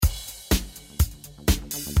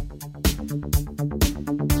I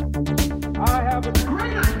have a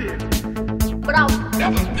great idea. But I'll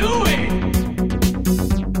Never do it.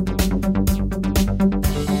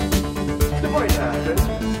 It might happen.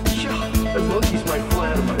 Sure, the monkeys might fly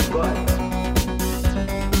out of my butt.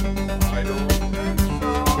 I don't think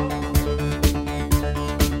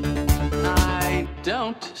so. I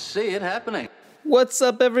don't see it happening. What's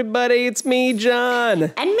up, everybody? It's me,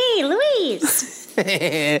 John. And me, Louise.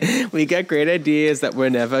 We got great ideas that we're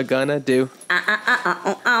never gonna do.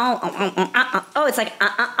 Oh, it's like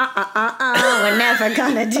we're never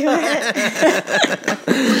gonna do it.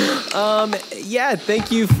 Yeah,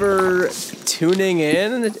 thank you for tuning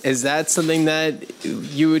in. Is that something that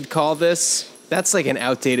you would call this? That's like an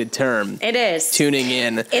outdated term. It is. Tuning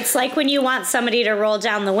in. It's like when you want somebody to roll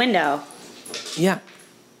down the window. Yeah.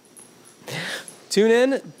 Tune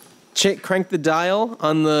in. Crank the dial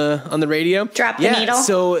on the radio. Drop the needle.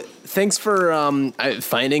 So thanks for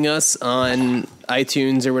finding us on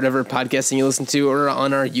iTunes or whatever podcasting you listen to, or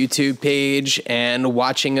on our YouTube page and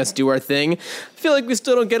watching us do our thing. I feel like we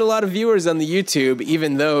still don't get a lot of viewers on the YouTube,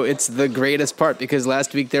 even though it's the greatest part, because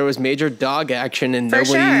last week there was major dog action and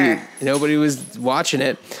nobody was watching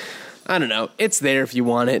it. I don't know. It's there if you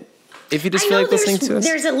want it. If you just feel like listening to us.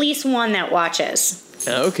 There's at least one that watches.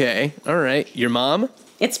 Okay. All right. Your mom?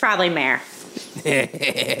 It's probably Mare.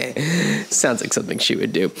 Sounds like something she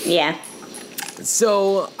would do. Yeah.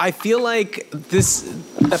 So I feel like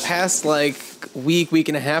the past week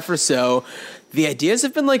and a half or so, the ideas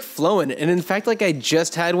have been flowing. And in fact, I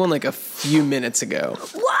just had one a few minutes ago.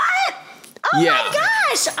 What? Oh Yeah. my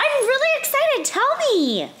gosh. I'm really excited. Tell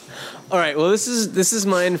me. All right. Well, this is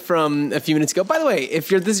mine from a few minutes ago. By the way, if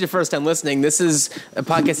this is your first time listening, this is a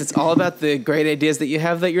podcast that's all about the great ideas that you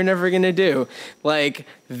have that you're never going to do. Like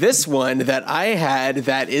this one that I had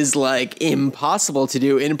that is impossible to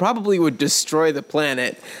do and probably would destroy the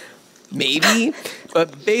planet. Maybe.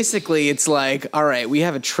 But basically it's all right, we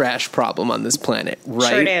have a trash problem on this planet,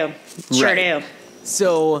 right? Sure do.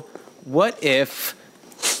 So what if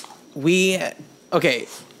the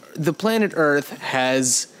planet Earth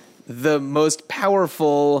has the most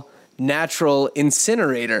powerful natural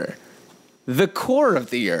incinerator, the core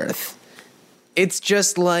of the Earth. It's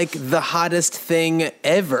just the hottest thing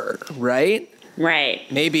ever, right? Right.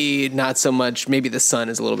 Maybe not so much. Maybe the sun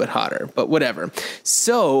is a little bit hotter, but whatever.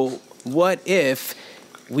 So what if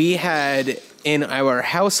we had in our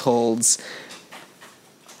households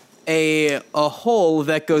a hole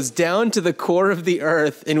that goes down to the core of the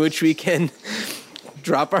Earth in which we can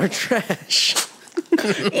drop our trash?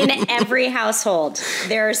 In every household,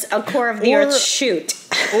 there's a core of the earth chute.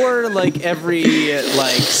 Or every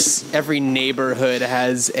neighborhood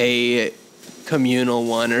has a communal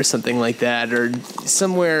one or something like that, or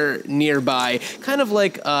somewhere nearby, kind of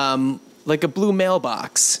like a blue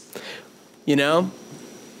mailbox. You know,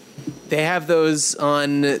 they have those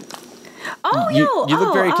on. Oh, you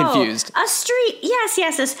look very confused. A street, yes.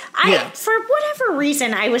 For whatever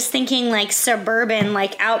reason, I was thinking suburban,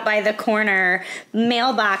 out by the corner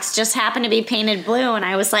mailbox just happened to be painted blue, and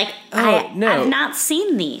I was like, I've not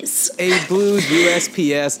seen these. A blue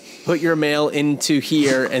USPS, put your mail into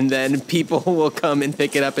here, and then people will come and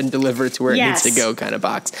pick it up and deliver it to where it needs to go kind of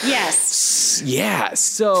box. Yes. Yeah,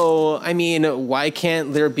 so, I mean, why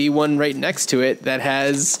can't there be one right next to it that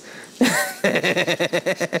has...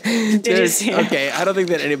 Did you see it? Okay, I don't think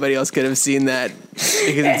that anybody else could have seen that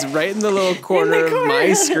because it's right in the little corner of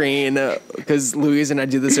my screen because Louise and I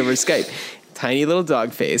do this over Skype. Tiny little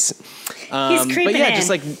dog face. He's creeping but yeah, in. just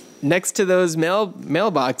next to those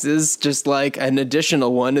mailboxes, just an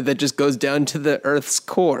additional one that just goes down to the Earth's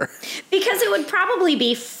core. Because it would probably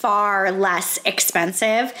be far less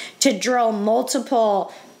expensive to drill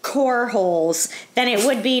multiple core holes than it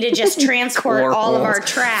would be to just transport all of our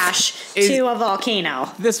trash to a volcano.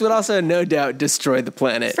 This would also no doubt destroy the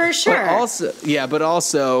planet. For sure. But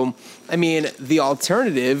also, I mean, the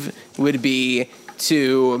alternative would be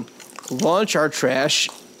to launch our trash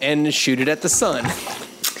and shoot it at the sun.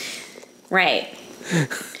 Right.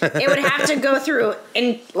 It would have to go through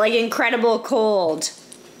incredible cold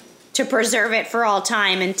to preserve it for all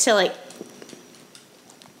time until it...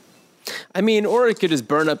 I mean, or it could just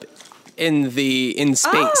burn up in space.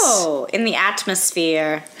 Oh, in the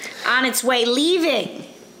atmosphere. On its way leaving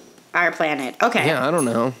our planet. Okay. Yeah, I don't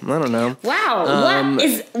know. Wow.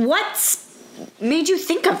 What's made you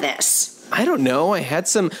think of this? I don't know. I had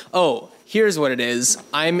some... Oh, here's what it is.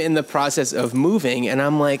 I'm in the process of moving, and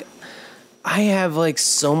I'm like, I have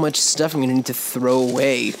so much stuff I'm going to need to throw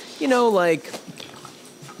away. You know,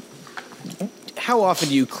 how often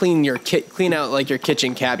do you clean out your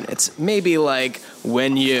kitchen cabinets? Maybe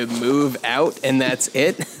when you move out and that's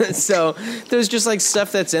it. So there's just like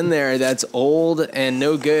stuff that's in there that's old and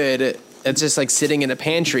no good. It's just like sitting in a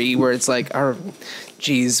pantry where it's like, oh,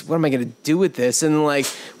 geez, what am I going to do with this? And like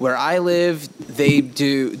where I live, they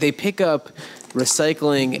pick up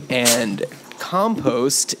recycling and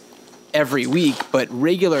compost every week, but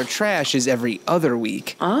regular trash is every other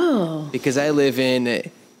week. Oh. Because I live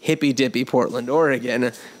in hippy dippy Portland,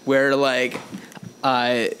 Oregon, where like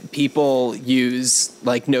people use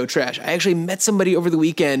like no trash. I actually met somebody over the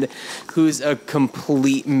weekend who's a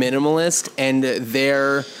complete minimalist, and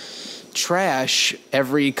their trash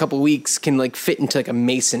every couple weeks can like fit into like a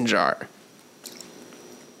mason jar.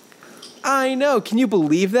 I know. Can you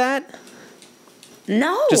believe that?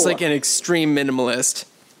 No. Just like an extreme minimalist.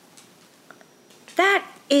 That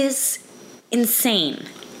is insane.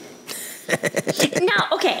 Now,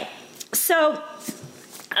 okay, so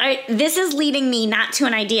this is leading me not to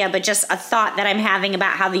an idea, but just a thought that I'm having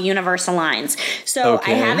about how the universe aligns. So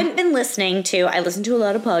okay. I listen to a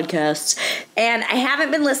lot of podcasts, and I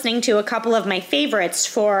haven't been listening to a couple of my favorites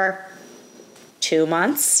for 2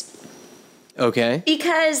 months. Okay.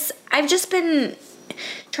 Because I've just been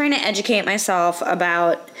trying to educate myself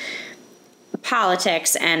about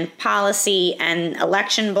politics and policy and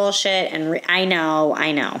election bullshit, and I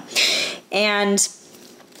know. And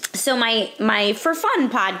so my For Fun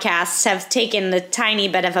podcasts have taken the tiny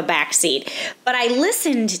bit of a backseat. But I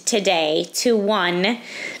listened today to one.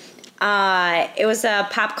 It was a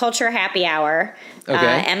Pop Culture Happy Hour,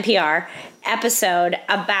 okay. NPR episode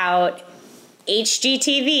about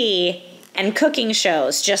HGTV and cooking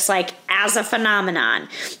shows, just like as a phenomenon,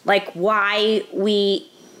 like why we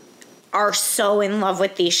are so in love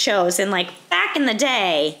with these shows. And like back in the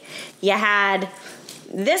day, you had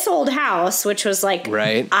This Old House, which was like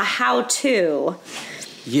right. a how-to.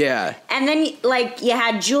 Yeah. And then like you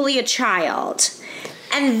had Julia Child.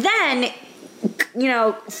 And then,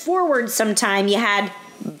 forward some time, you had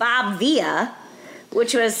Bob Villa,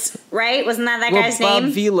 which was, right? Wasn't that guy's name?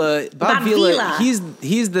 Bob Vila.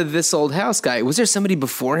 He's the This Old House guy. Was there somebody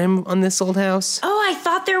before him on This Old House? Oh, I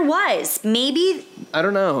thought there was. Maybe. I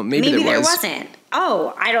don't know. Maybe there wasn't.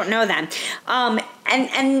 Oh, I don't know then.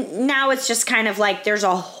 And now it's just kind of like there's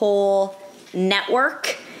a whole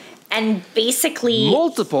network, and basically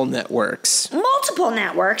multiple networks,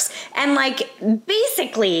 and like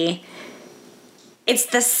basically it's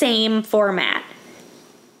the same format.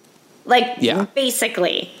 Like, yeah.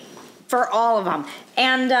 Basically, for all of them.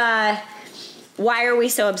 And why are we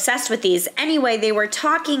so obsessed with these? Anyway, they were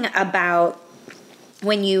talking about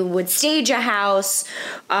when you would stage a house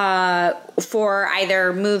for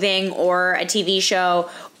either moving or a TV show,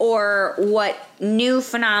 or what new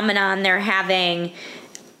phenomenon they're having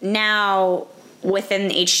now within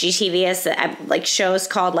HGTV is like shows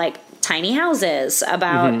called like Tiny Houses,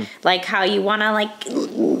 about like how you want to like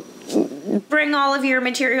bring all of your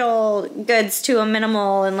material goods to a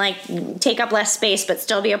minimal and like take up less space but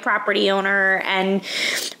still be a property owner, and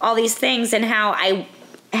all these things. And how I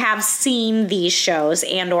have seen these shows,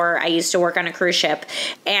 and or I used to work on a cruise ship,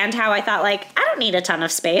 and how I thought like I don't need a ton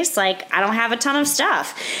of space, like I don't have a ton of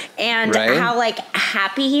stuff, and how like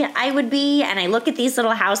happy I would be. And I look at these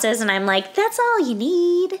little houses and I'm like, that's all you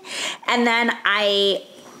need. And then I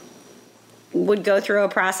would go through a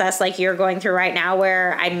process like you're going through right now,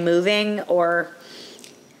 where I'm moving or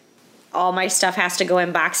all my stuff has to go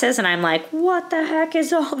in boxes, and I'm like, what the heck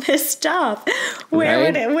is all this stuff? Where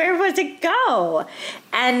would it go?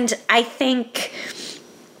 And I think,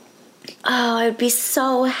 I would be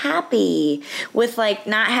so happy with like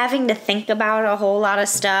not having to think about a whole lot of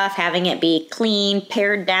stuff, having it be clean,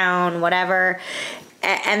 pared down, whatever.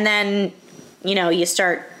 And then, you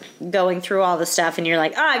start going through all the stuff and you're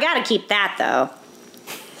like, oh, I gotta keep that though.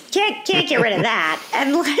 Can't get rid of that.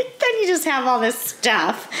 And like then you just have all this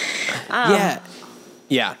stuff.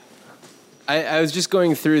 Yeah. I was just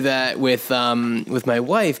going through that with my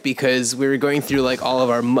wife, because we were going through like all of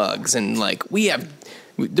our mugs, and like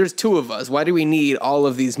there's 2 of us. Why do we need all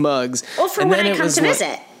of these mugs? Well, for when I come to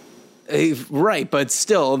visit. Right, but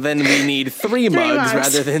still, then we need 3 mugs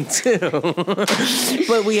rather than 2.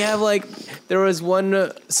 But we have there was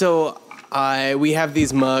one, so we have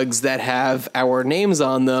these mugs that have our names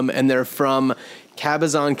on them, and they're from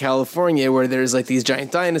Cabazon, California, where there's like these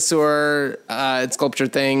giant dinosaur sculpture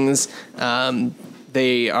things.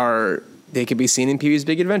 They could be seen in Pee-wee's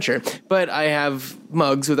Big Adventure. But I have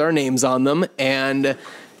mugs with our names on them, and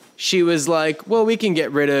she was like, well, we can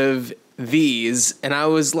get rid of these. And I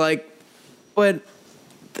was like, but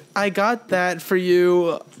that for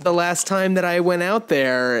you the last time that I went out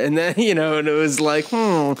there. And then, and it was like,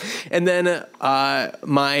 And then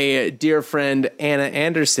my dear friend Anna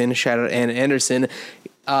Anderson, shout out Anna Anderson,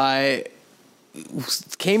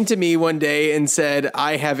 came to me one day and said,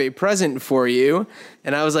 I have a present for you.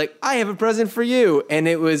 And I was like, I have a present for you. And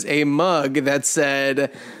it was a mug that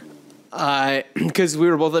said, because we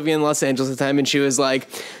were both living in Los Angeles at the time, and she was like,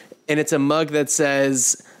 and it's a mug that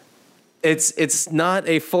says, it's not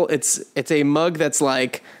a full, it's a mug that's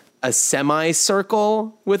like a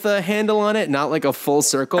semicircle with a handle on it, not like a full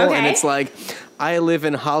circle. Okay. And it's like, I live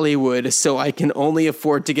in Hollywood, so I can only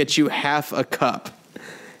afford to get you half a cup.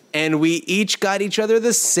 And we each got each other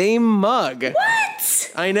the same mug.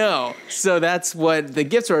 What? I know. So that's what the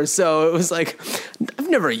gifts were. So it was like, I've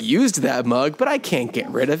never used that mug, but I can't get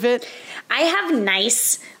rid of it. I have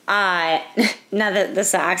nice, not that this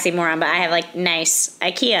is an oxymoron, but I have like nice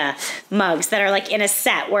IKEA mugs that are like in a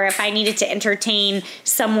set where if I needed to entertain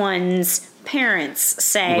someone's parents,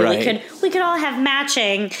 say, right, we could all have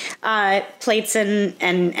matching plates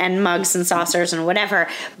and mugs and saucers and whatever.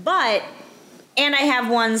 And I have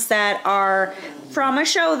ones that are from a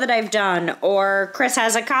show that I've done, or Chris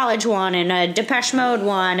has a college one and a Depeche Mode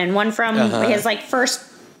one and one from his like first,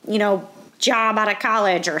 job out of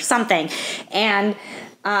college or something. And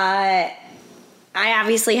I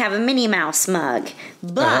obviously have a Minnie Mouse mug,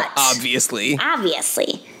 but obviously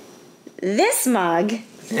this mug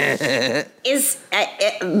is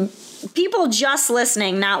people just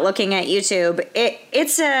listening, not looking at YouTube.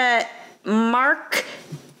 It's a Mark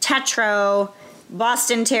Tetro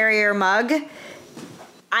Boston Terrier mug.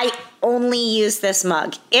 I only use this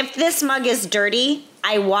mug. If this mug is dirty,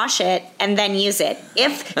 I wash it and then use it.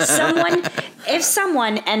 If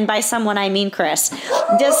someone, and by someone I mean Chris,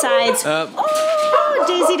 decides,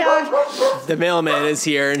 Daisy dog. The mailman is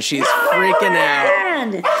here and she's freaking out.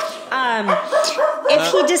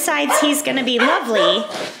 If he decides he's going to be lovely.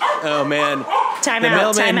 Oh man. The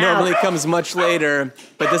mailman normally comes much later,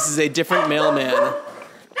 but this is a different mailman.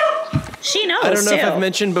 She knows, I don't know too. if I've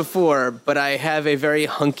mentioned before, but I have a very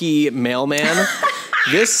hunky mailman.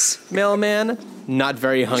 This mailman, not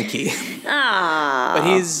very hunky. Aww. But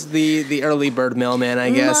he's the early bird mailman,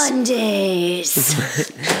 I guess. Mondays.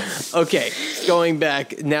 Okay, going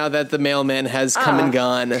back, now that the mailman has come and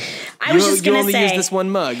gone, I was just going to say, you only use this one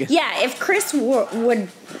mug. Yeah, if Chris would,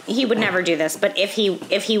 he would never do this, but if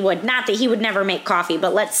he would, not that he would never make coffee,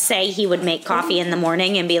 but let's say he would make coffee in the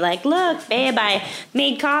morning and be like, look, babe, I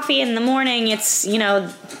made coffee in the morning. It's,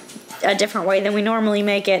 a different way than we normally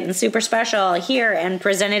make it and super special here, and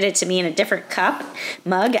presented it to me in a different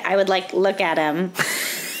mug, I would look at him.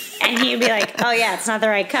 And he'd be like, oh, yeah, it's not the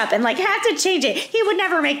right cup. And, have to change it. He would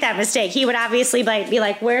never make that mistake. He would obviously be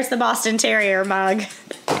like, where's the Boston Terrier mug?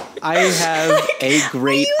 I have a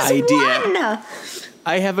great idea. One.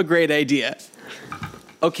 I have a great idea.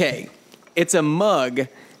 Okay, it's a mug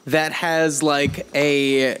that has,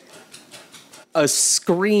 a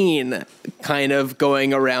screen kind of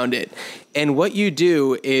going around it. And what you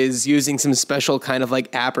do is, using some special kind of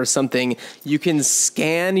app or something, you can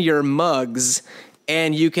scan your mugs.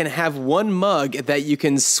 And you can have one mug that you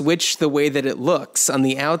can switch the way that it looks on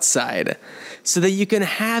the outside, so that you can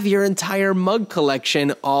have your entire mug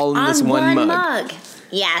collection all in this one mug.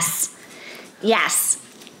 Yes.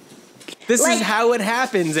 This is how it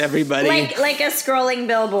happens, everybody. Like a scrolling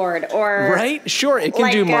billboard, or right? Sure, it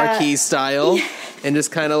can do marquee style, and just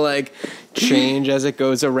kind of change as it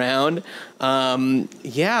goes around.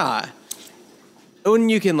 Yeah.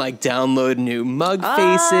 And you can download new mug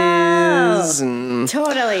faces. And,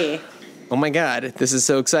 totally. Oh my God, this is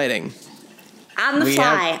so exciting. On the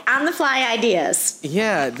fly ideas.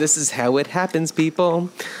 Yeah, this is how it happens,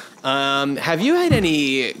 people. Have you had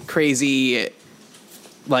any crazy,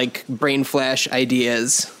 brain flash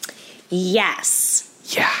ideas? Yes.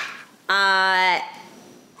 Yeah.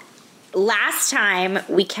 Last time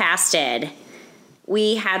we casted,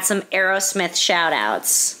 we had some Aerosmith shout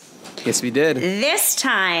outs. Yes, we did. This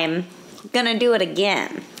time, gonna do it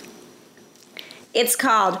again. It's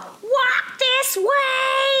called Walk This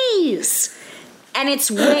Ways. And it's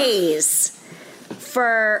ways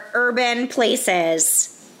for urban places,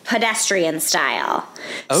 pedestrian style.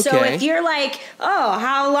 Okay. So if you're like, oh,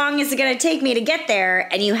 how long is it going to take me to get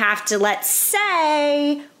there? And you have to, let's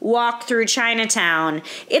say, walk through Chinatown,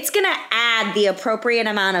 it's going to add the appropriate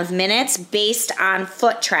amount of minutes based on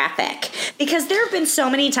foot traffic. Because there have been so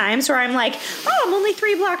many times where I'm like, oh, I'm only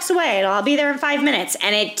 3 blocks away and I'll be there in 5 minutes.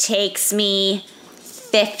 And it takes me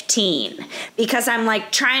 15 because I'm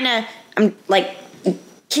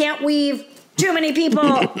can't weave too many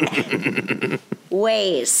people.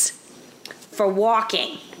 Ways for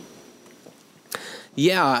walking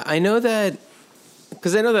Yeah, I know that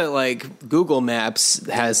because I know that like Google Maps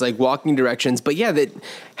has like walking directions, but yeah, that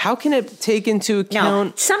how can it take into account?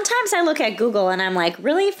 No, sometimes I look at Google and I'm like,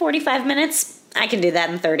 really, 45 minutes? I can do that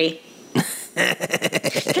in 30.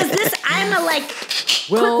 Because I'm a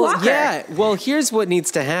quick walker. Yeah. Well, here's what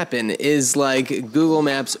needs to happen is like Google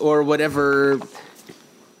Maps or whatever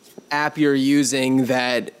app you're using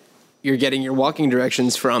that you're getting your walking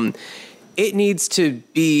directions from. It needs to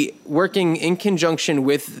be working in conjunction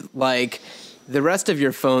with like the rest of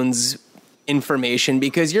your phone's information,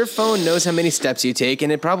 because your phone knows how many steps you take,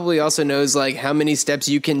 and it probably also knows like how many steps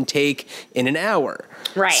you can take in an hour.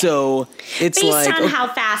 Right. So it's based like on how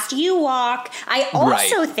fast you walk. I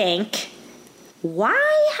also think,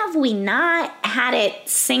 why have we not had it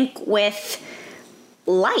sync with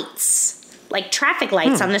lights? Like traffic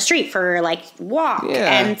lights on the street for like walk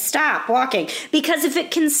and stop walking. Because if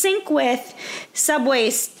it can sync with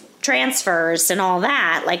subway transfers and all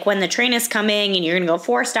that, like when the train is coming and you're going to go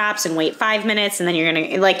 4 stops and wait 5 minutes and then you're going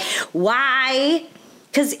to like, why?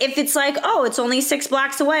 Because if it's like, oh, it's only 6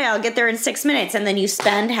 blocks away, I'll get there in 6 minutes. And then you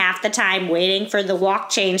spend half the time waiting for the walk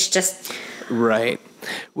change. Just right.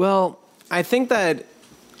 Well, I think that,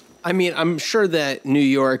 I mean, I'm sure that New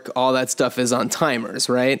York, all that stuff is on timers,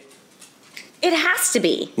 right? It has to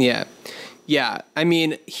be. Yeah. Yeah. I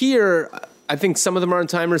mean, here, I think some of them are on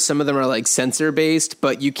timers, some of them are like sensor based,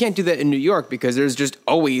 but you can't do that in New York because there's just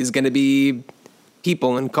always going to be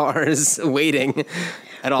people in cars waiting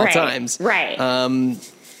at all times. Right.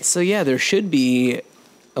 So, yeah, there should be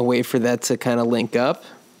a way for that to kind of link up.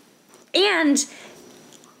 And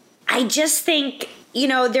I just think,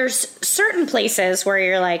 there's certain places where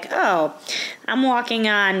you're like, oh, I'm walking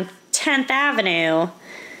on 10th Avenue.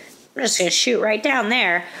 I'm just going to shoot right down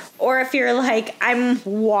there. Or if you're like, I'm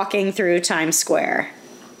walking through Times Square.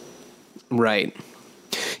 Right.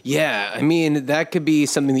 Yeah. I mean, that could be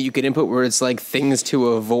something that you could input where it's like things to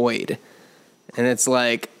avoid. And it's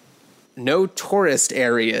like no tourist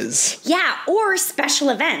areas. Yeah. Or special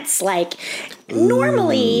events. Like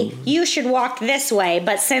normally you should walk this way,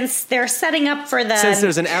 but since they're setting up for since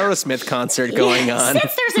there's an Aerosmith concert going on.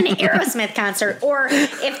 Since there's an Aerosmith concert, or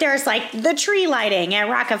if there's like the tree lighting at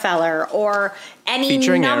Rockefeller, or any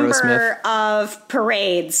featuring number Aerosmith. Of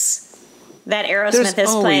parades that Aerosmith there's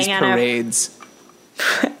is always playing parades.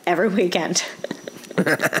 Every weekend.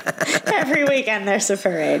 Every weekend there's a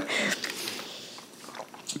parade.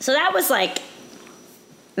 So that was like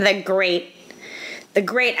the great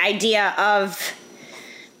idea of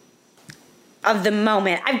the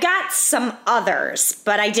moment. I've got some others,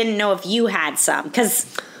 but I didn't know if you had some,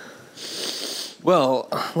 because... Well,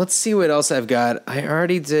 let's see what else I've got. I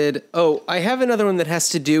already did... Oh, I have another one that has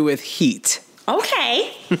to do with heat.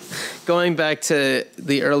 Okay. Going back to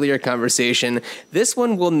the earlier conversation, this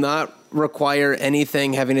one will not require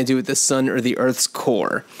anything having to do with the sun or the Earth's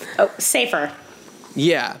core. Oh, safer.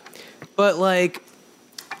 Yeah. But, like,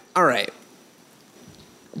 all right.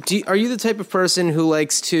 Are you the type of person who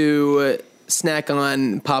likes to snack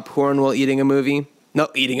on popcorn while eating a movie?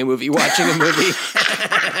 Not eating a movie, watching a movie.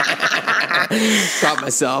 Caught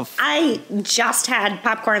myself. I just had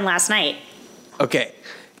popcorn last night. Okay,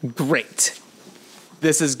 great.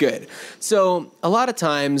 This is good. So a lot of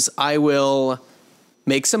times I will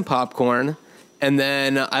make some popcorn and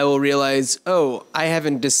then I will realize, oh, I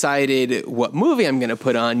haven't decided what movie I'm going to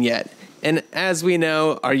put on yet. And as we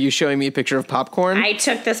know, are you showing me a picture of popcorn? I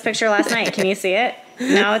took this picture last night. Can you see it?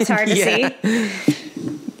 No, it's hard to see.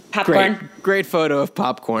 Popcorn. Great photo of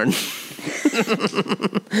popcorn.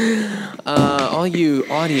 All you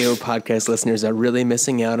audio podcast listeners are really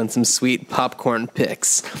missing out on some sweet popcorn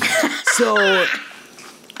pics. So...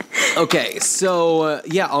 Okay, so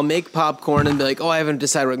yeah, I'll make popcorn and be like, oh, I haven't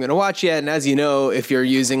decided what I'm going to watch yet. And as you know, if you're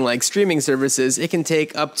using like streaming services, it can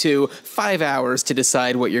take up to 5 hours to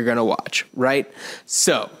decide what you're going to watch, right?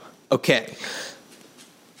 So, okay.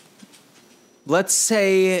 Let's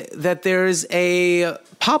say that there's a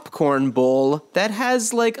popcorn bowl that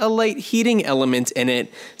has like a light heating element in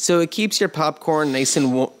it, so it keeps your popcorn nice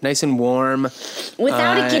and warm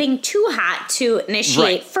without it getting too hot to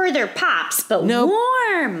initiate further pops, but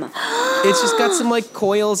warm. It's just got some like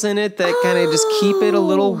coils in it that kind of just keep it a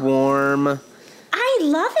little warm. I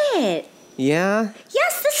love it. Yeah?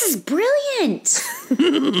 Yes, this is brilliant.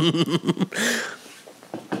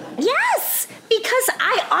 Yes, because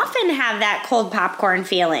I often have that cold popcorn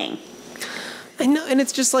feeling. I know, and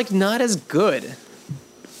it's just like not as good.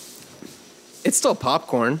 It's still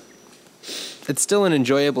popcorn. It's still an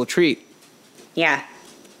enjoyable treat. Yeah.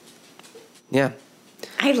 Yeah.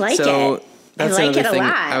 I like it. That's I like another it a thing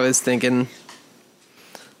lot. I was thinking.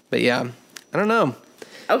 But yeah, I don't know.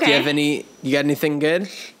 Okay. Do you have you got anything good?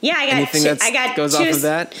 Yeah, I got goes off of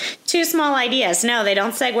that? Two small ideas. No, they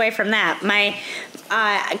don't segue from that. My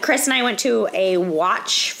Chris and I went to a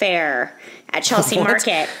watch fair at Chelsea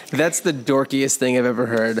Market. That's the dorkiest thing I've ever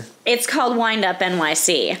heard. It's called Wind Up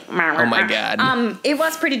NYC. Oh my God. It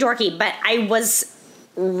was pretty dorky, but I was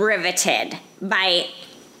riveted by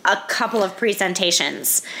a couple of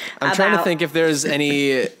presentations. I'm trying to think if there's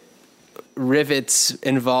any rivets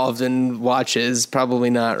involved in watches. Probably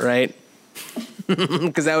not, right?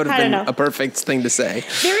 Because that would have been a perfect thing to say.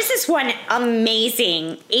 There was this one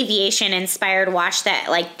amazing aviation-inspired watch that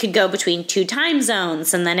like could go between 2 time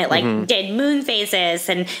zones, and then it like did moon phases,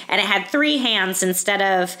 and it had 3 hands instead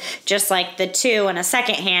of just like the 2 and a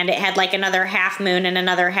second hand. It had like another half moon and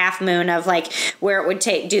another half moon of like where it would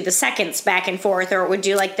do the seconds back and forth, or it would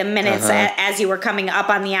do like the minutes as you were coming up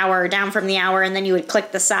on the hour or down from the hour, and then you would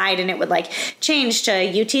click the side and it would like change to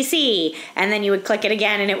UTC, and then you would click it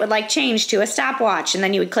again and it would like change to a stopwatch, and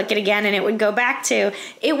then you would click it again and it would go back to.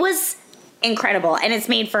 It was incredible, and it's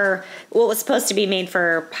made for what was supposed to be made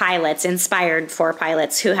for pilots, inspired for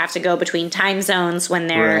pilots who have to go between time zones when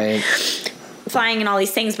they're flying and all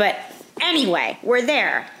these things. But anyway, we're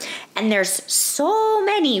there, and there's so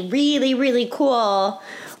many really, really cool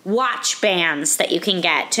watch bands that you can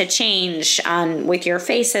get to change on with your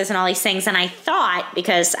faces and all these things. And I thought,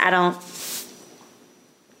 because I don't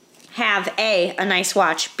have a nice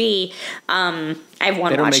watch, B, I have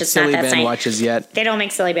one watch. It's not that nice. They don't make silly band watches yet. They don't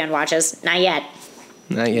make silly band watches. Not yet.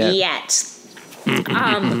 Not yet.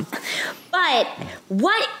 But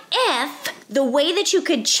what if the way that you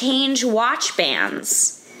could change watch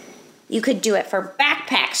bands, you could do it for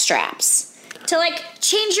backpack straps to like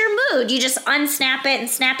change your mood? You just unsnap it and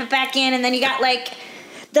snap it back in, and then you got like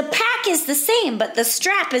the pack is the same, but the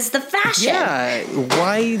strap is the fashion. Yeah,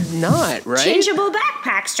 why not, right? Changeable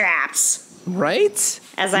backpack straps. Right?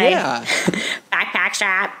 Backpack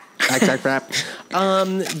strap. Backpack strap.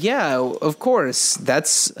 Yeah, of course.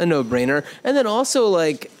 That's a no-brainer. And then also,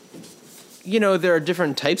 like, you know, there are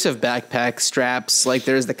different types of backpack straps. Like,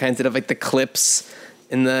 there's the kinds that have, like, the clips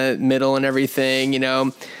in the middle and everything, you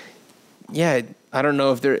know. Yeah, I don't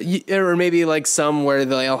know if there... Or maybe, like, some where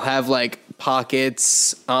they'll have, like,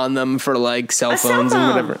 pockets on them for like cell phones and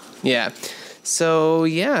whatever. Yeah. So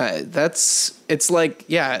yeah, it's like,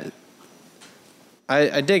 yeah,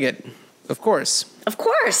 I dig it. Of course.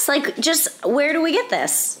 Like, just where do we get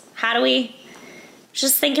this? How do we?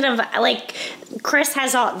 Just thinking of like, Chris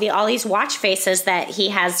has all these watch faces that he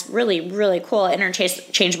has really, really cool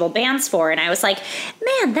interchangeable bands for, and I was like,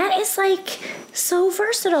 man, that is like so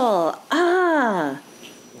versatile.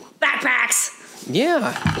 Backpacks.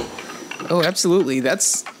 Yeah. Oh, absolutely.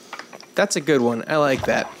 That's a good one. I like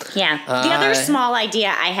that. Yeah. The other small idea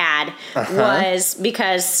I had was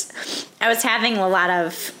because I was having a lot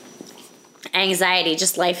of anxiety,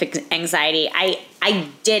 just life anxiety. I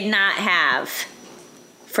did not have,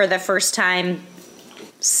 for the first time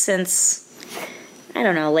since, I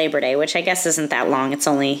don't know, Labor Day, which I guess isn't that long. It's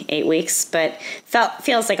only 8 weeks, but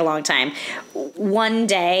feels like a long time. One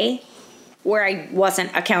day where I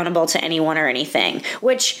wasn't accountable to anyone or anything,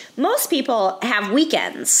 which most people have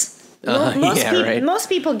weekends. Most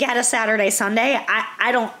people get a Saturday, Sunday.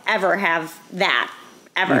 I don't ever have that,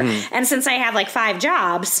 ever. Mm-hmm. And since I have like 5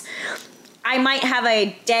 jobs, I might have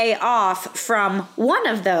a day off from one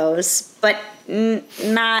of those, but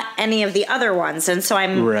not any of the other ones. And so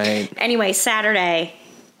anyway, Saturday,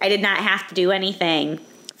 I did not have to do anything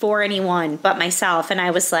for anyone but myself. And I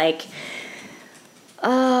was like,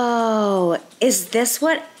 oh, is this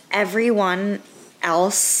what everyone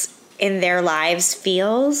else in their lives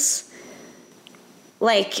feels?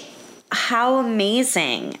 Like, how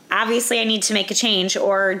amazing. Obviously, I need to make a change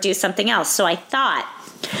or do something else. So I thought,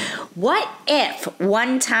 what if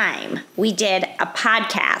one time we did a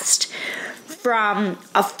podcast from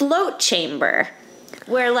a float chamber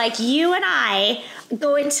where, like, you and I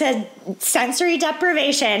go into sensory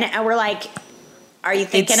deprivation and we're like, are you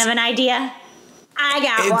thinking of an idea? I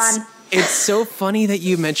got one. It's so funny that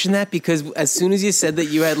you mentioned that, because as soon as you said that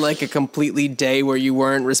you had like a completely day where you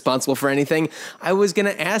weren't responsible for anything, I was going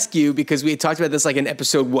to ask you, because we had talked about this like in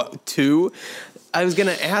episode 2. I was going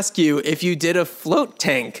to ask you if you did a float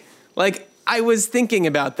tank. Like, I was thinking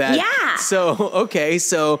about that. Yeah. So, okay.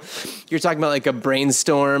 So you're talking about like a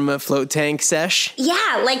brainstorm float tank sesh?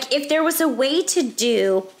 Yeah. Like, if there was a way to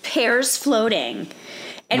do pairs floating,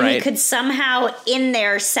 and we could somehow in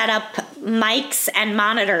there set up mics and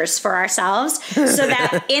monitors for ourselves so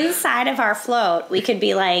that inside of our float we could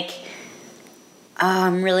be like,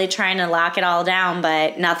 I'm really trying to lock it all down,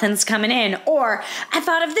 but nothing's coming in. Or I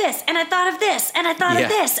thought of this, and I thought of this, and I thought of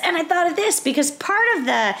this, and I thought of this. Because part of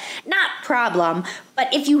the, not problem,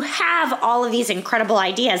 but if you have all of these incredible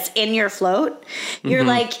ideas in your float, you're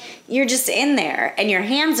like, you're just in there, and your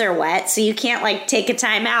hands are wet, so you can't like take a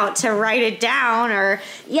time out to write it down or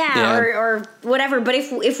whatever. But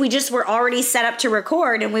if we just were already set up to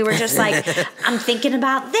record and we were just like, I'm thinking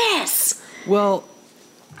about this. Well,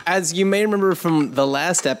 as you may remember from the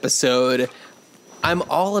last episode, I'm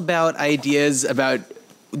all about ideas about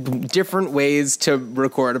different ways to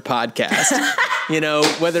record a podcast. You know,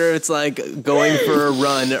 whether it's like going for a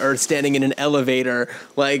run or standing in an elevator,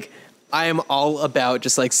 like I am all about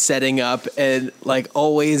just like setting up and like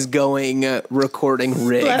always going recording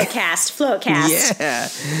rig. Floatcast. Yeah.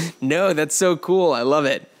 No, that's so cool. I love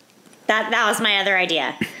it. That was my other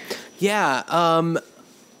idea. Yeah.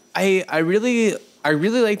 I really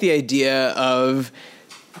like the idea of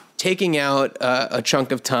taking out a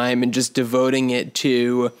chunk of time and just devoting it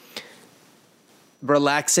to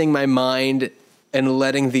relaxing my mind and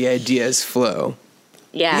letting the ideas flow.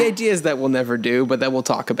 Yeah. The ideas that we'll never do, but that we'll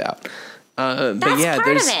talk about. That's but yeah,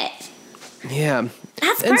 part of it. Yeah.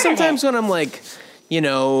 That's part and sometimes of it. when I'm like, you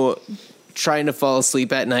know, trying to fall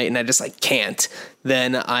asleep at night and I just like can't,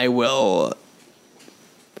 then I will,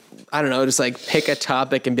 I don't know, just like pick a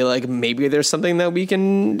topic and be like, maybe there's something that we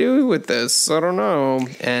can do with this. I don't know.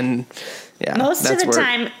 And yeah, most of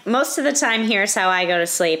the time, here's how I go to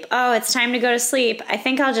sleep. Oh, it's time to go to sleep. I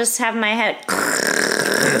think I'll just have my head.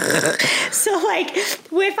 So like, if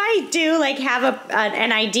I do like have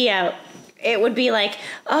an idea, it would be like,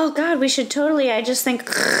 oh God, we should totally. I just think,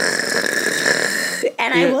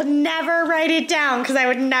 and I will never write it down because I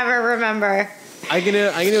would never remember. I'm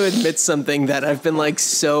gonna admit something that I've been like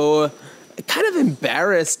so kind of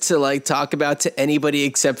embarrassed to like talk about to anybody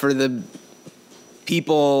except for the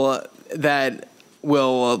people that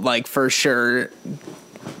will like for sure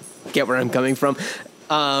get where I'm coming from.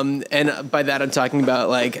 And by that, I'm talking about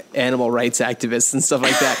like animal rights activists and stuff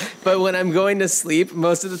like that. But when I'm going to sleep,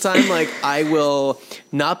 most of the time, like I will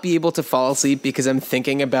not be able to fall asleep because I'm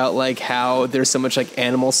thinking about like how there's so much like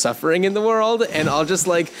animal suffering in the world. And I'll just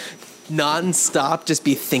like non-stop just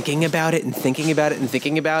be thinking about it and thinking about it and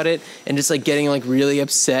thinking about it and just like getting like really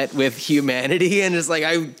upset with humanity and just like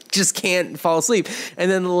I just can't fall asleep.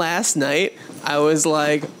 And then last night I was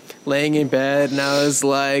like laying in bed and I was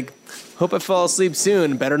like, hope I fall asleep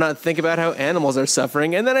soon. Better not think about how animals are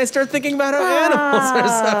suffering. And then I start thinking about how animals are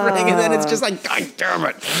suffering. And then it's just like, God damn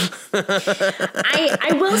it.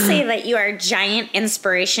 I will say that you are a giant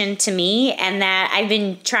inspiration to me and that I've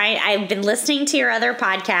been listening to your other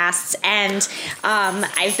podcasts and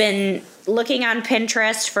I've been looking on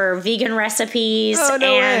Pinterest for vegan recipes. Oh,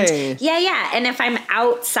 no way. Yeah. And if I'm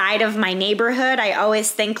outside of my neighborhood, I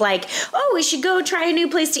always think like, oh, we should go try a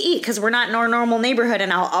new place to eat because we're not in our normal neighborhood.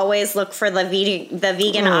 And I'll always look for the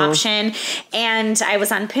vegan option. And I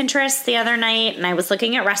was on Pinterest the other night and I was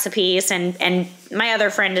looking at recipes and my other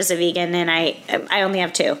friend is a vegan and I only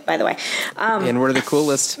have two, by the way. And we're the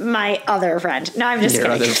coolest. My other friend. No, I'm just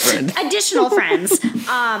kidding. Other friend. Additional friends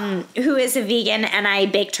who is a vegan and I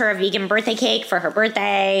baked her a vegan birthday cake for her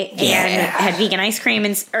birthday and had vegan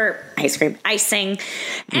icing.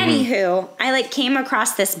 Anywho, I like came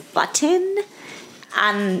across this button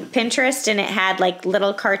on Pinterest and it had like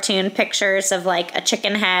little cartoon pictures of like a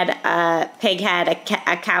chicken head, a pig head, a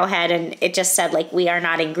cow head, and it just said like, we are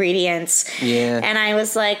not ingredients. Yeah. And I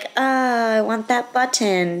was like, I want that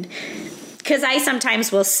button. Because I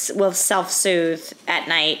sometimes will self-soothe at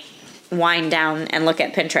night, wind down and look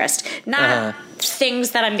at Pinterest. Not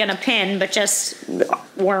things that I'm going to pin, but just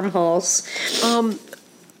wormholes. All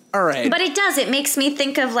right. But it makes me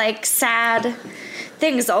think of like sad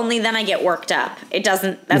things, only then I get worked up. It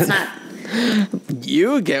doesn't, that's not.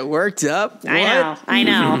 You get worked up? What? I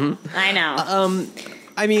know.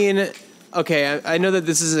 I mean, okay, I know that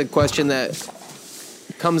this is a question that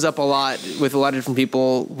comes up a lot with a lot of different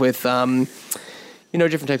people with,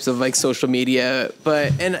 different types of like social media,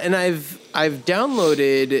 but, and I've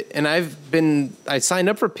downloaded and I signed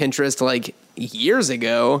up for Pinterest like years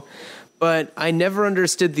ago, but I never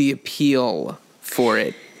understood the appeal for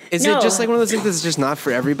it. Is it just like one of those things that's just not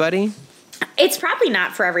for everybody? It's probably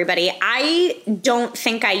not for everybody. I don't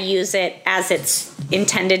think I use it as it's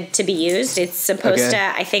intended to be used. It's supposed to,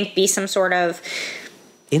 I think, be some sort of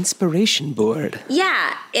inspiration board.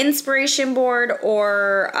 Yeah, inspiration board,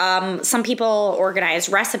 or some people organize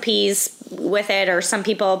recipes with it, or some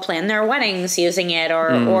people plan their weddings using it,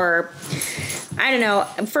 or I don't know.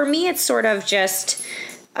 For me, it's sort of just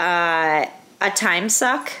a time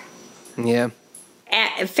suck. Yeah.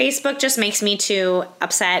 Facebook just makes me too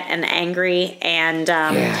upset and angry, and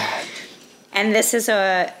and this is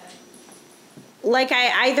I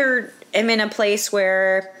either am in a place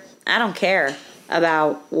where I don't care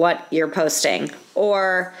about what you're posting,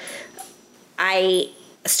 or I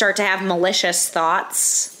start to have malicious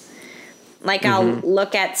thoughts. Like I'll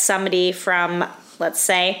look at somebody from, let's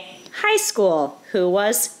say, high school who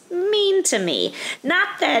was mean to me.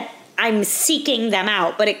 Not that I'm seeking them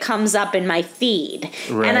out, but it comes up in my feed.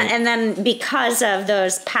 Right. And then because of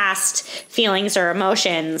those past feelings or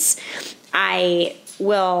emotions, I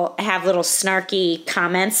will have little snarky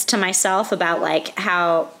comments to myself about like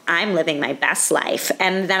how I'm living my best life,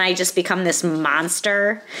 and then I just become this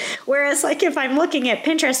monster. Whereas like if I'm looking at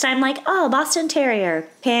Pinterest, I'm like, oh, Boston Terrier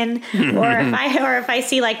pin, or if I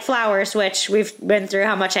see like flowers, which we've been through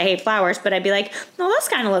how much I hate flowers, but I'd be like, oh, those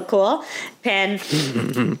kind of look cool, pin.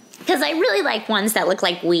 Because I really like ones that look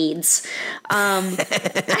like weeds.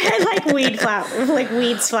 I like weeds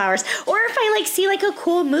flowers. Or if I like see like a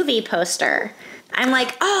cool movie poster, I'm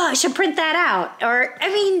like, oh, I should print that out. Or, I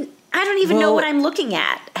mean, I don't even know what I'm looking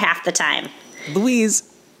at half the time.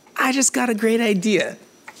 Louise, I just got a great idea.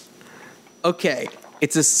 Okay,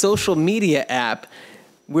 it's a social media app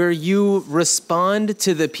where you respond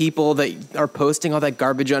to the people that are posting all that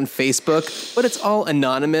garbage on Facebook, but it's all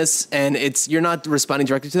anonymous, and you're not responding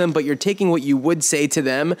directly to them, but you're taking what you would say to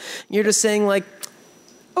them. You're just saying like,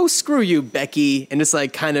 oh, screw you, Becky, and just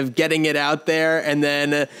like kind of getting it out there, and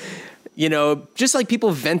then... just like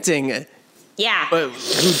people venting. Yeah. But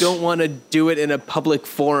who don't want to do it in a public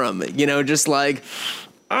forum. Just like,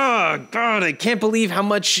 oh, God, I can't believe how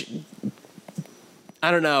much,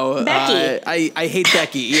 I don't know. Becky. I hate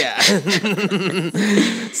Becky, yeah.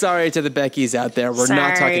 Sorry to the Beckys out there. We're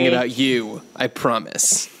not talking about you, I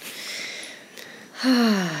promise.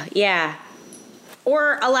 Yeah.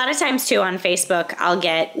 Or a lot of times, too, on Facebook, I'll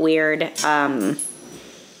get weird...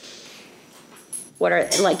 what are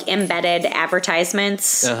like embedded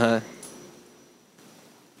advertisements. And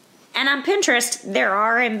on Pinterest, there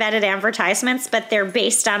are embedded advertisements, but they're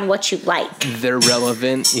based on what you like. They're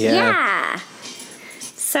relevant, yeah. Yeah.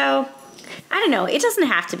 So, I don't know. It doesn't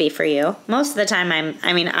have to be for you. Most of the time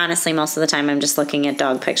honestly, most of the time I'm just looking at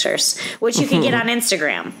dog pictures, which you can get on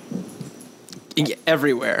Instagram.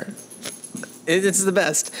 Everywhere. It's the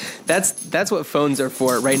best. That's what phones are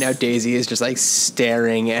for. Right now, Daisy is just like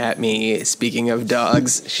staring at me. Speaking of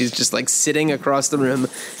dogs, she's just like sitting across the room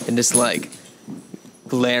and just like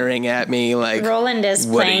glaring at me like, Roland is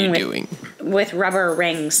what playing are you doing? With rubber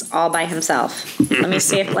rings all by himself. Let me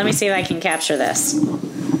see if I can capture this.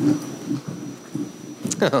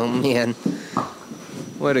 Oh man.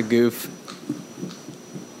 What a goof.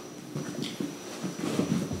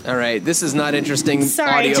 All right, this is not interesting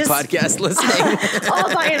audio podcast listening.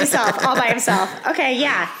 all by himself. Okay,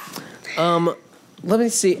 yeah. Let me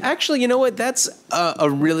see. Actually, you know what? That's a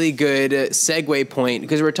really good segue point,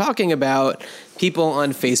 because we're talking about people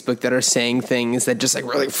on Facebook that are saying things that just like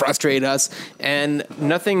really frustrate us, and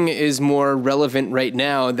nothing is more relevant right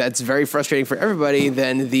now that's very frustrating for everybody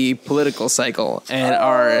than the political cycle and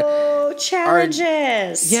our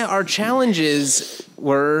challenges. Our challenges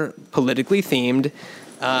were politically themed.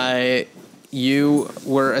 You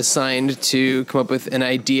were assigned to come up with an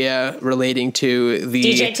idea relating to the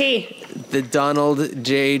DJT, the Donald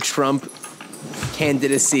J. Trump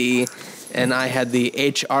candidacy, and I had the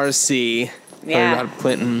HRC, Hillary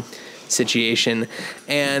Clinton situation.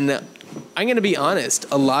 And I'm going to be honest,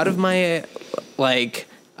 a lot of my like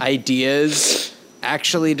ideas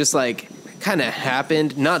actually just like kind of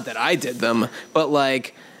happened. Not that I did them, but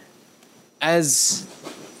like as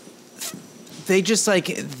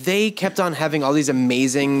they kept on having all these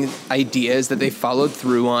amazing ideas that they followed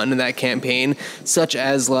through on in that campaign, such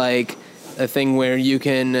as like a thing where you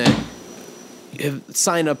can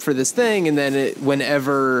sign up for this thing, and then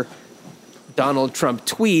whenever Donald Trump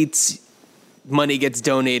tweets, money gets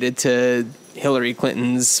donated to Hillary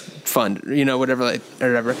Clinton's fund,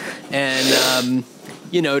 whatever. And,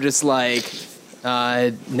 just like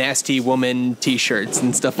nasty woman T-shirts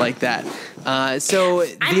and stuff like that. So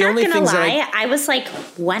I'm the not only gonna things lie, that I was like,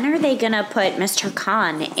 when are they gonna put Mr.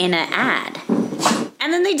 Khan in an ad?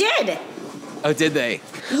 And then they did. Oh, did they?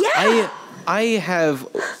 Yeah. I have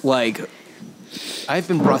like, I've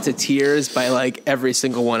been brought to tears by like every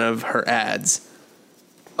single one of her ads.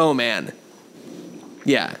 Oh man.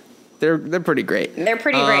 Yeah. They're pretty great. They're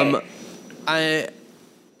pretty great.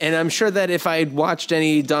 And I'm sure that if I'd watched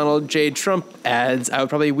any Donald J. Trump ads, I would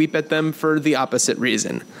probably weep at them for the opposite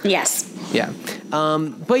reason. Yes. Yeah.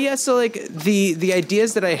 But yeah, so like the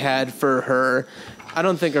ideas that I had for her, I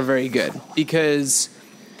don't think are very good, because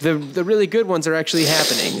the really good ones are actually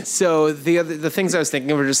happening. So the things I was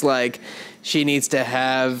thinking of were just like, she needs to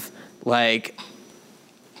have like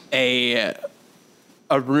a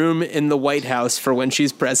room in the White House for when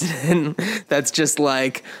she's president that's just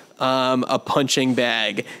like a punching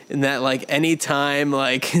bag, and that like anytime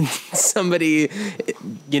like somebody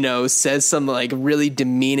says some like really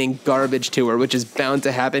demeaning garbage to her, which is bound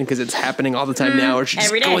to happen because it's happening all the time now, or she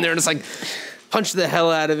just go in there and just like punch the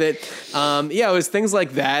hell out of it. It was things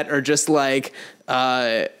like that, or just like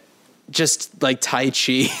Tai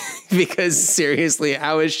Chi, because seriously,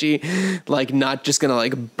 how is she like not just gonna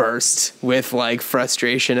like burst with like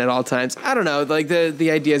frustration at all times? I don't know. Like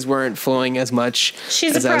the ideas weren't flowing as much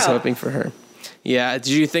as I was hoping for her. Yeah. Did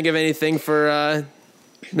you think of anything for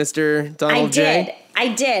Mr. Donald J? I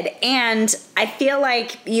did. And I feel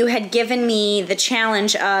like you had given me the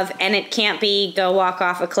challenge of, and it can't be go walk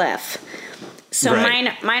off a cliff. So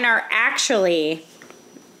right. mine are actually...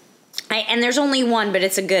 and there's only one, but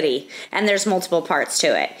it's a goodie, and there's multiple parts to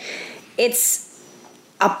it. It's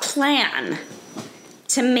a plan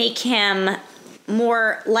to make him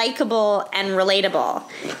more likable and relatable.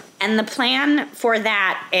 And the plan for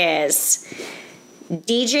that is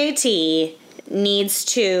DJT needs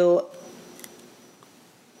to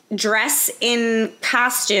dress in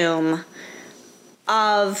costume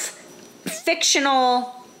of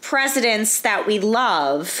fictional presidents that we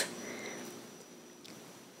love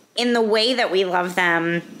in the way that we love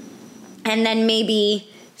them, and then maybe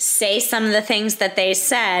say some of the things that they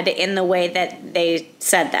said in the way that they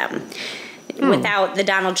said them without the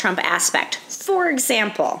Donald Trump aspect. For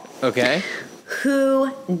example,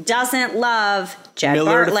 who doesn't love Jed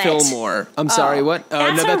Millard Bartlett? Fillmore. I'm sorry, what?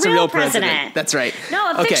 Oh, no, that's a real president. That's right.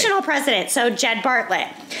 No, a fictional president. So Jed Bartlett.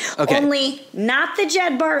 Okay. Only not the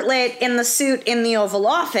Jed Bartlett in the suit in the Oval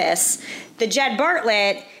Office. The Jed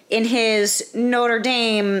Bartlett in his Notre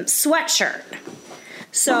Dame sweatshirt.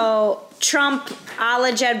 So Trump a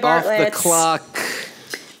la Jed Bartlett. Off the clock.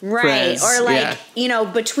 Right. Or like,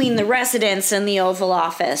 between the residence and the Oval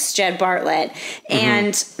Office, Jed Bartlett. Mm-hmm.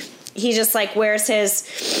 And he just like wears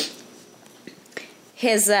his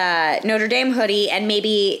Notre Dame hoodie, and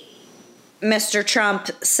maybe Mr. Trump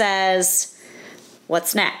says,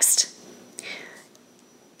 "What's next?"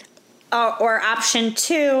 Or option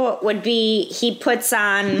 2 would be he puts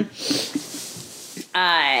on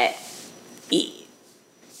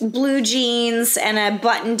blue jeans and a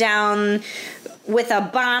button down with a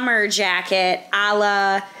bomber jacket a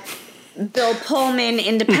la Bill Pullman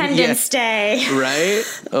Independence Day. Right?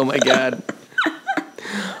 Oh my God.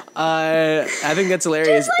 I think that's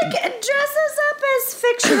hilarious. Just like dresses up as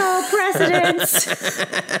fictional presidents.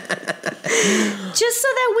 Just so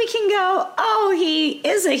that we can go, oh, he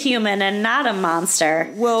is a human and not a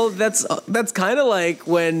monster. Well, that's kind of like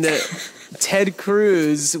when Ted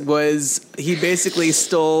Cruz he basically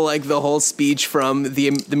stole like the whole speech from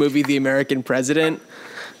the movie The American President,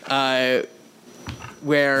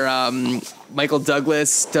 where Michael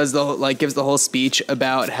Douglas gives the whole speech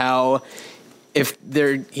about how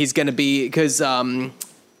he's going to be, because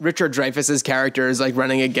Richard Dreyfuss's character is like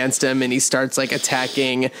running against him, and he starts like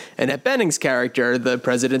attacking Annette Bening's character, the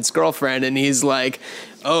president's girlfriend, and he's like,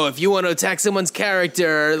 "Oh, if you want to attack someone's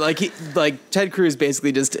character," like Ted Cruz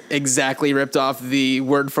basically just exactly ripped off the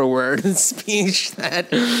word for word speech that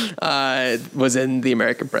was in The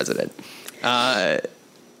American President.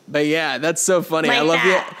 But yeah, that's so funny. Like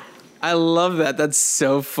I love that. That's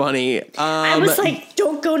so funny. I was like,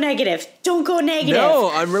 don't go negative. Don't go negative. No,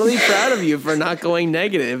 I'm really proud of you for not going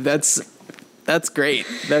negative. That's great.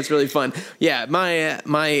 That's really fun. Yeah,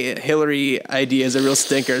 my Hillary ideas are real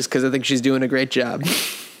stinkers because I think she's doing a great job.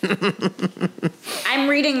 I'm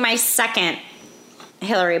reading my second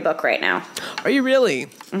Hillary book right now. Are you really?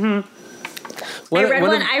 Mm-hmm.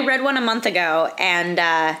 I read one a month ago, and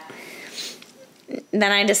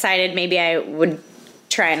then I decided maybe I would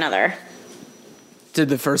try another. Did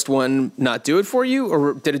the first one not do it for you,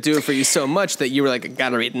 or did it do it for you so much that you were like, I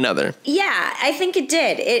gotta read another? Yeah, I think it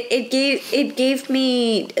did. It gave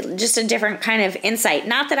me just a different kind of insight.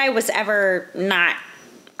 Not that I was ever not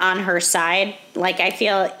on her side. Like, I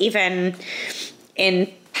feel even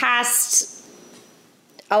in past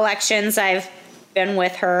elections, I've been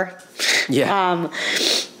with her. Yeah.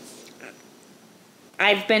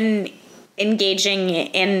 I've been engaging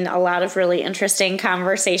in a lot of really interesting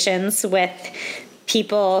conversations with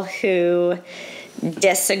people who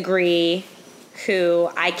disagree, who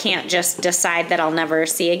I can't just decide that I'll never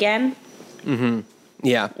see again. Mm-hmm.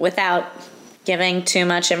 Yeah. Without giving too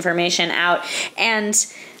much information out. And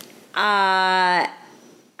I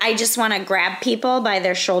just want to grab people by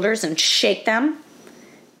their shoulders and shake them.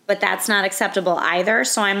 but that's not acceptable either.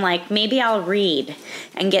 So I'm like, maybe I'll read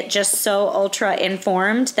and get just so ultra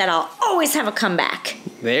informed that I'll always have a comeback.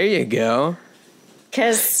 There you go.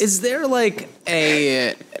 Because is there like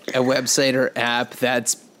a website or app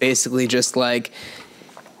that's basically just like,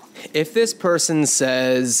 if this person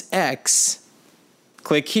says X,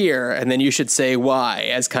 click here, and then you should say Y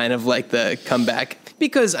as kind of like the comeback?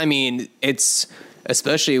 Because, I mean, it's,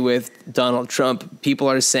 especially with Donald Trump, people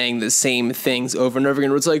are saying the same things over and over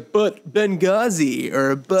again. Where it's like, but Benghazi,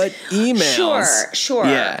 or but emails. Sure.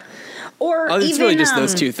 Yeah. Or it's even, really just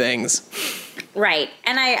those two things. Right.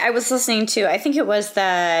 And I was listening to, I think it was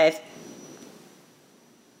the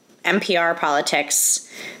NPR Politics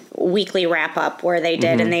weekly wrap up where they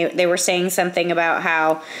did, and they were saying something about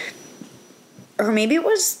how, or maybe it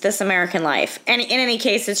was This American Life. And in any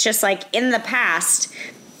case, it's just like, in the past,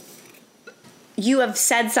 you have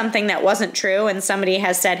said something that wasn't true, and somebody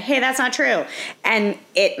has said, hey, that's not true. And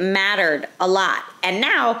it mattered a lot. And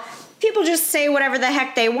now people just say whatever the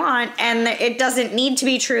heck they want, and it doesn't need to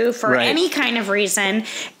be true for any kind of reason.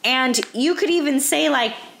 And you could even say,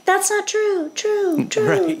 like, that's not true.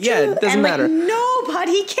 Right. Yeah, it doesn't matter.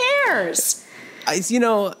 Nobody cares.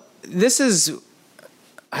 This is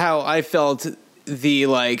how I felt the,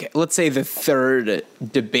 like, let's say the third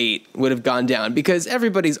debate would have gone down, because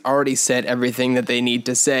everybody's already said everything that they need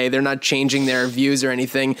to say. They're not changing their views or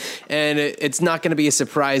anything, and it's not going to be a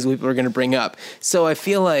surprise what people are going to bring up. So I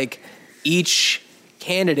feel like each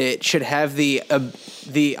candidate should have the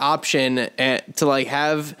option to, like,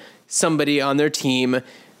 have somebody on their team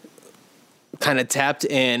kind of tapped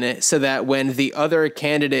in, so that when the other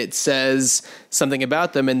candidate says something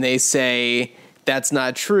about them and they say that's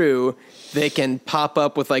not true, they can pop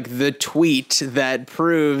up with, like, the tweet that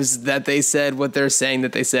proves that they said what they're saying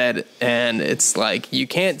that they said. And it's like, you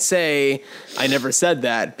can't say I never said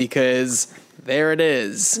that, because there it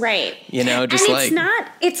is. Right. Just and like,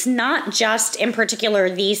 it's not just in particular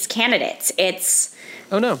these candidates. It's,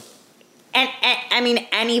 oh no. And I mean,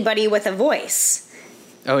 anybody with a voice.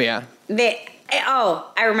 Oh yeah.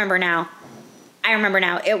 I remember now.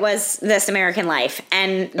 It was This American Life,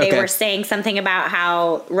 and they were saying something about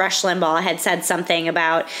how Rush Limbaugh had said something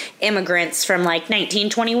about immigrants from, like,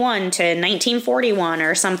 1921 to 1941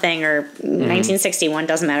 or something, or 1961,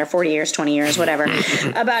 doesn't matter, 40 years, 20 years, whatever,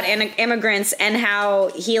 about immigrants, and how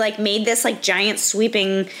he, like, made this, like, giant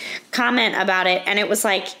sweeping comment about it, and it was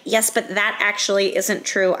like, yes, but that actually isn't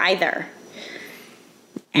true either.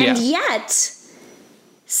 And yet,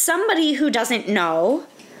 somebody who doesn't know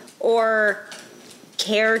or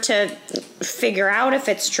care to figure out if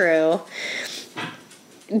it's true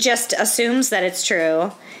just assumes that it's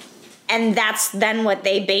true, and that's then what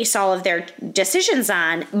they base all of their decisions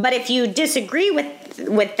on. But if you disagree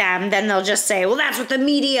with them, then they'll just say, well, that's what the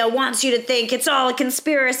media wants you to think, it's all a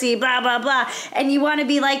conspiracy, blah blah blah. And you want to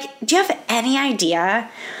be like, do you have any idea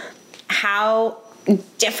how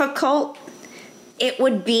difficult it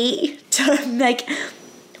would be to, like,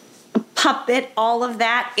 puppet all of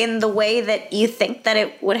that in the way that you think that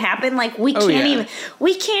it would happen? Like, we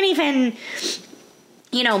can't even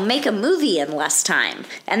make a movie in less time,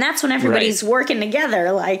 and that's when everybody's working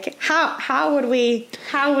together. Like, how would we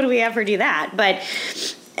ever do that? But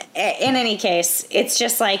in any case, it's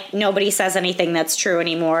just like, nobody says anything that's true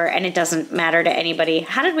anymore, and it doesn't matter to anybody.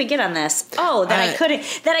 How did we get on this? Oh, I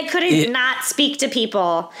couldn't not speak to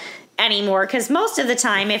people anymore, because most of the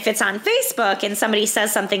time, if it's on Facebook and somebody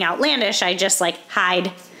says something outlandish, I just, like,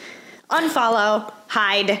 hide, unfollow,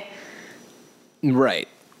 hide. Right.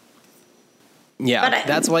 Yeah,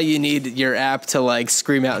 that's why you need your app to, like,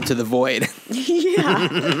 scream out into the void.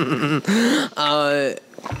 Yeah.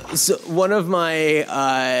 So one of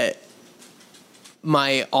my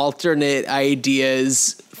my alternate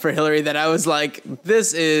ideas for Hillary that I was like,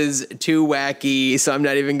 this is too wacky, so I'm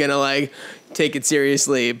not even gonna, like, take it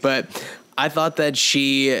seriously. But I thought that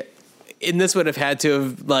this would have had to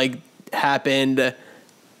have, like, happened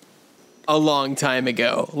a long time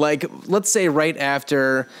ago. Like, let's say right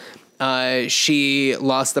after she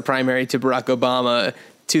lost the primary to Barack Obama,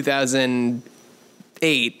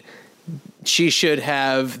 2008, she should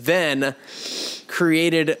have then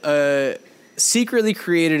secretly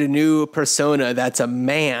created a new persona that's a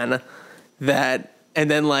man, and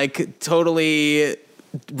then, like, totally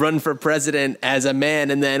run for president as a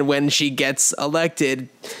man, and then when she gets elected,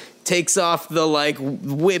 takes off the, like,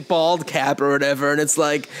 whip bald cap or whatever, and it's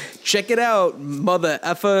like, check it out, mother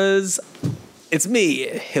effers, it's me,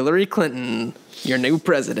 Hillary Clinton, your new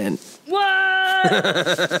president. What?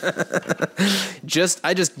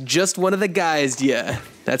 I just one of the guys, yeah,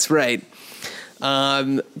 that's right.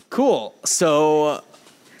 Cool. So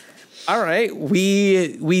All right.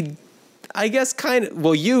 We I guess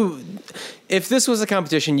if this was a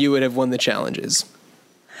competition, you would have won the challenges.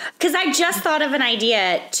 Because I just thought of an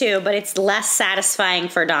idea, too, but it's less satisfying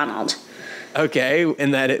for Donald. Okay,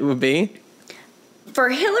 and that it would be? For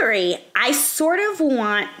Hillary, I sort of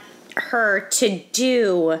want her to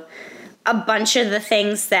do a bunch of the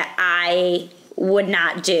things that I would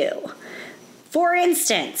not do. For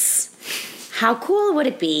instance, how cool would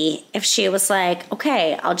it be if she was like,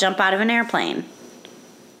 okay, I'll jump out of an airplane?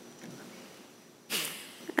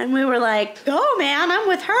 And we were like, go, man, I'm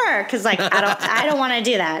with her. Because, like, I don't want to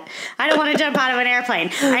do that. I don't want to jump out of an airplane.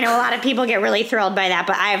 I know a lot of people get really thrilled by that,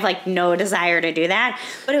 but I have, like, no desire to do that.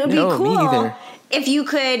 But it would be cool me either. if you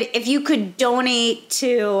could donate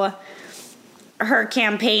to her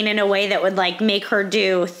campaign in a way that would, like, make her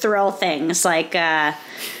do thrill things. Like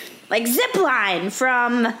zip line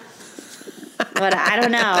from, what, I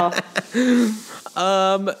don't know.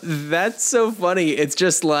 That's so funny. It's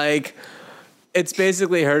just like... It's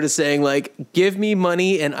basically her just saying, like, give me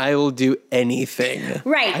money and I will do anything.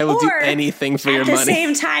 Right. I will do anything for your money. At the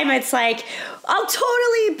same time, it's like, I'll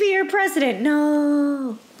totally be your president.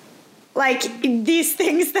 No. Like, these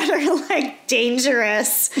things that are, like,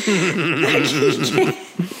 dangerous.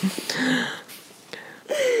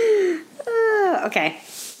 Okay.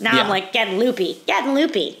 Now I'm, like, getting loopy.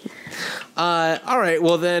 All right,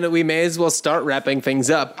 well then we may as well start wrapping things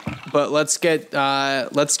up. But let's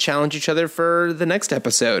challenge each other for the next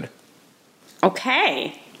episode.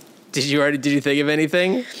 Okay. Did you think of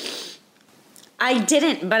anything? I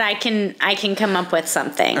didn't, but I can come up with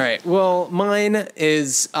something. All right. Well, mine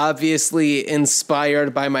is obviously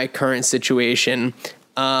inspired by my current situation.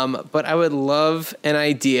 But I would love an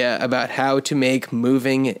idea about how to make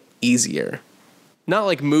moving easier. Not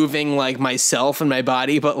like moving like myself and my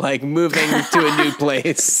body, but like moving to a new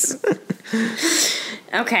place.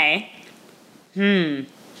 Okay.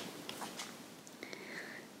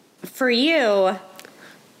 For you,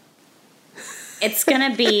 it's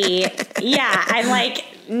gonna be, I'm like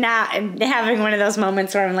not having one of those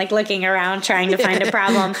moments where I'm like looking around trying to find a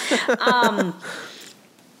problem.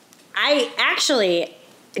 I actually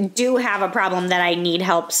do have a problem that I need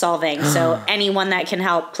help solving. So anyone that can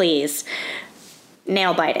help, please.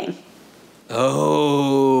 Nail biting.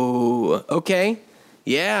 Oh, okay.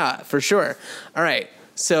 Yeah, for sure. All right.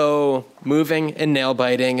 So moving and nail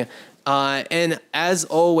biting. And as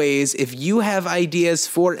always, if you have ideas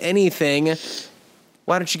for anything,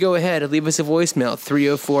 why don't you go ahead and leave us a voicemail,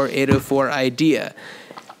 304-804-IDEA.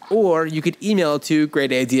 Or you could email to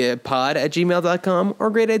greatideapod@gmail.com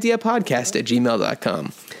or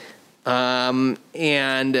greatideapodcast@gmail.com.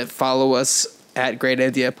 And follow us at Great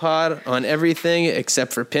Idea Pod on everything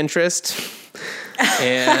except for Pinterest.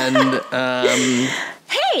 And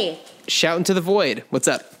hey, shout into the void. What's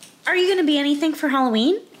up? Are you going to be anything for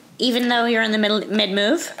Halloween, even though you're in the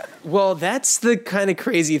mid-move? Well, that's the kind of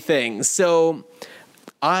crazy thing. So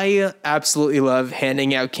I absolutely love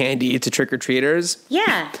handing out candy to trick-or-treaters.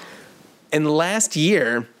 Yeah. And last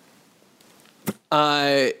year,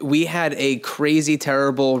 we had a crazy,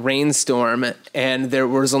 terrible rainstorm, and there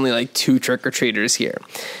was only like 2 trick-or-treaters here.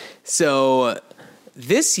 So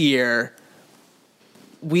this year,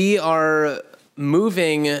 we are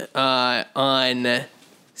moving on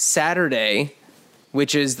Saturday,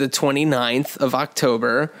 which is the 29th of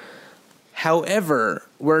October. However,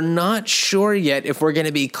 we're not sure yet if we're going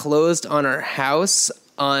to be closed on our house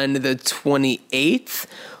on the 28th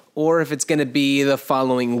or if it's going to be the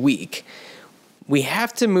following week. We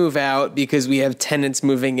have to move out because we have tenants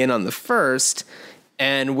moving in on the 1st,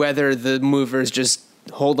 and whether the movers just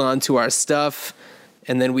hold on to our stuff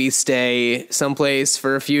and then we stay someplace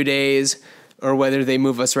for a few days, or whether they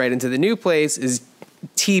move us right into the new place is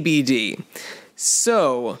TBD.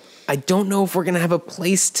 So I don't know if we're going to have a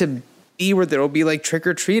place to be where there will be like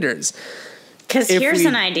trick-or-treaters. Because here's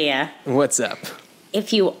an idea. What's up?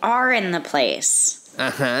 If you are in the place,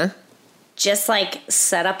 just like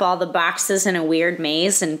set up all the boxes in a weird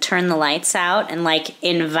maze and turn the lights out and like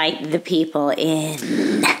invite the people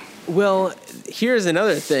in. Well, here's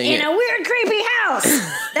another thing. In a weird, creepy house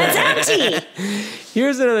that's empty.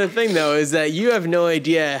 Here's another thing, though, is that you have no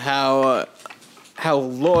idea how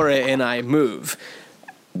Laura and I move.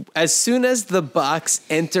 As soon as the box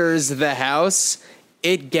enters the house,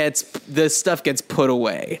 the stuff gets put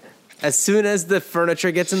away. As soon as the furniture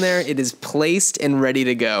gets in there, it is placed and ready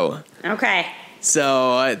to go. Okay.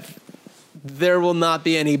 So there will not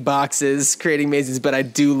be any boxes creating mazes, but I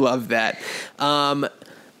do love that.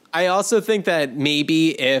 I also think that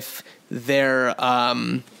maybe if we're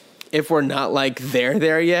not like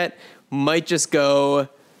there yet, might just go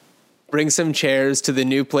bring some chairs to the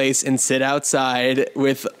new place and sit outside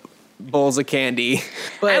with bowls of candy.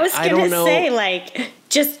 But I was I don't gonna know. say, like,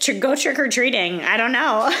 just go trick or treating. I don't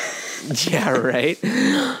know. Yeah, right.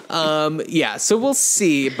 Yeah, so we'll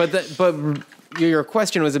see. But your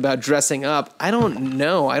question was about dressing up. I don't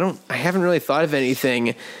know. I haven't really thought of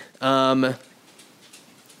anything.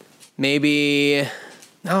 Maybe.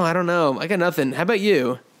 No, I don't know. I got nothing. How about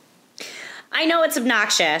you? I know it's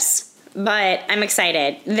obnoxious, but I'm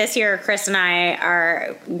excited. This year, Chris and I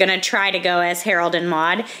are going to try to go as Harold and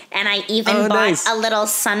Maude, and I even bought nice. a little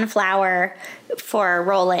sunflower for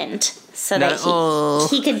Roland so that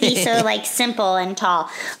he could be so, like, simple and tall.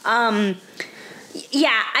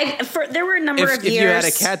 Yeah, there were a number of years. If you had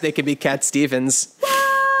a cat, they could be Cat Stevens.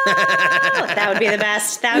 That would be the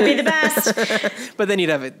best. That would be the best. But then you'd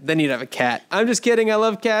have a cat. I'm just kidding. I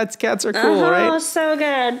love cats. Cats are cool, right? Oh, so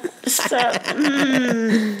good.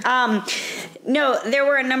 No, there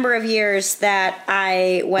were a number of years that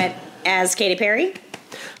I went as Katy Perry.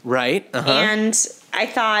 Right. Uh-huh. And I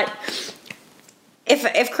thought,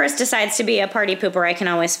 if Chris decides to be a party pooper, I can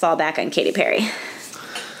always fall back on Katy Perry.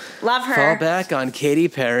 Love her. Fall back on Katy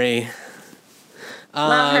Perry.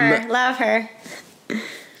 Love her.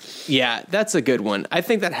 Yeah, that's a good one. I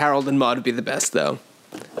think that Harold and Maude would be the best, though.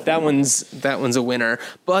 That one's a winner.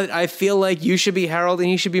 But I feel like you should be Harold and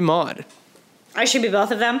he should be Maude. I should be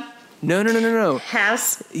both of them? No.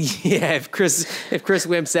 House? Yeah, if Chris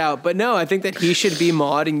wimps out. But no, I think that he should be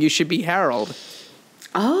Maude and you should be Harold.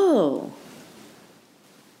 Oh.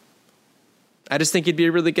 I just think you'd be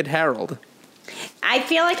a really good Harold. I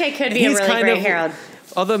feel like I could be a really great Harold.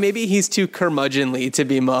 Although maybe he's too curmudgeonly to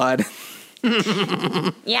be Maude.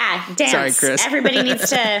 Yeah, dance. Sorry, Chris. Everybody needs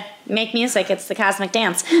to make music. It's the cosmic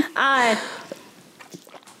dance. I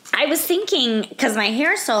was thinking, because my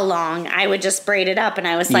hair's so long, I would just braid it up, and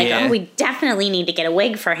I was like, Yeah. oh, we definitely need to get a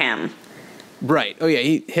wig for him. Right. Oh,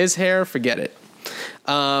 yeah. His hair, forget it.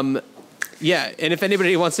 Yeah, and if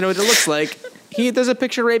anybody wants to know what it looks like, there's a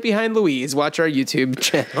picture right behind Louise. Watch our YouTube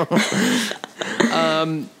channel.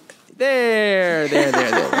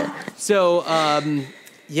 There. So,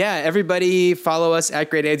 yeah, everybody follow us at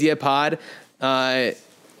Great Idea Pod.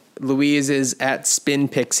 Louise is at Spin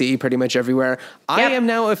Pixie pretty much everywhere. Yep. I am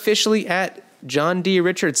now officially at John D.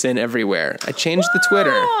 Richardson everywhere. I changed the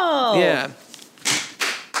Twitter. Yeah.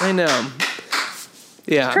 I know.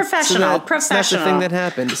 Yeah. Professional. That's the thing that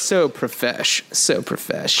happened. So profesh.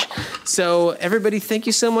 So everybody, thank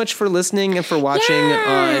you so much for listening and for watching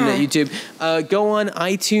on YouTube. Go on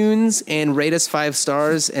iTunes and rate us 5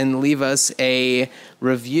 stars and leave us a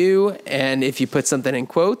review. And if you put something in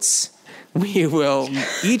quotes, we will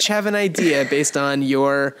each have an idea based on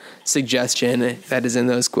your suggestion that is in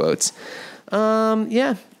those quotes.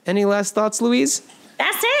 Yeah. Any last thoughts, Louise?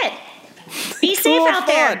 That's it. Be safe out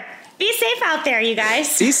there. Be safe out there, you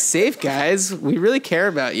guys. Be safe, guys. We really care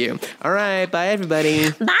about you. All right. Bye, everybody.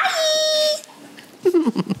 Bye.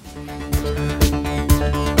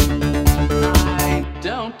 I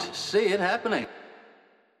don't see it happening.